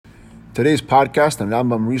Today's podcast and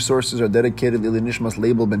Rambam resources are dedicated to Nishmas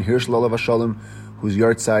Label Ben Hirschel Alav Hashalom, whose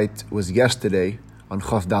yahrzeit was yesterday on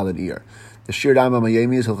Chaf Daled Iyar. The Shir Rambam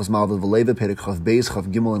Hayemi is Hilchos Malvav V'Leva, Perek Chaf Beis, Chaf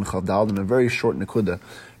Gimel, and Chaf Daled, and a very short nekuda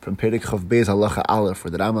from Perek Chaf Beis Halacha Aleph,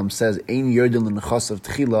 where the Rambam says, Ein Yerdin L'Nechasav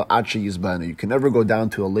Tchila Ad Sheyizbanu. You can never go down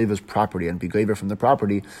to a Leva's property and be gover from the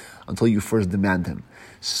property until you first demand him.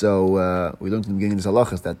 So we learned in the beginning of this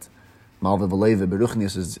halachas that Malva V'Leva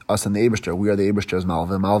Beruchnius is us and the Eibishter. We are the Eibishter's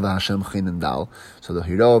Malva. Malva Hashem Chin and Dal. So the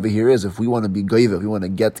hero over here is, if we want to be goiva, if we want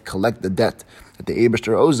to collect the debt that the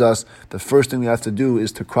Eibishter owes us, the first thing we have to do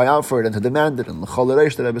is to cry out for it and to demand it. And L'chol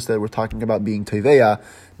Reish, the Rebbe said, we're talking about being Teveya,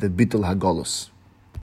 the Bitul Hagolus.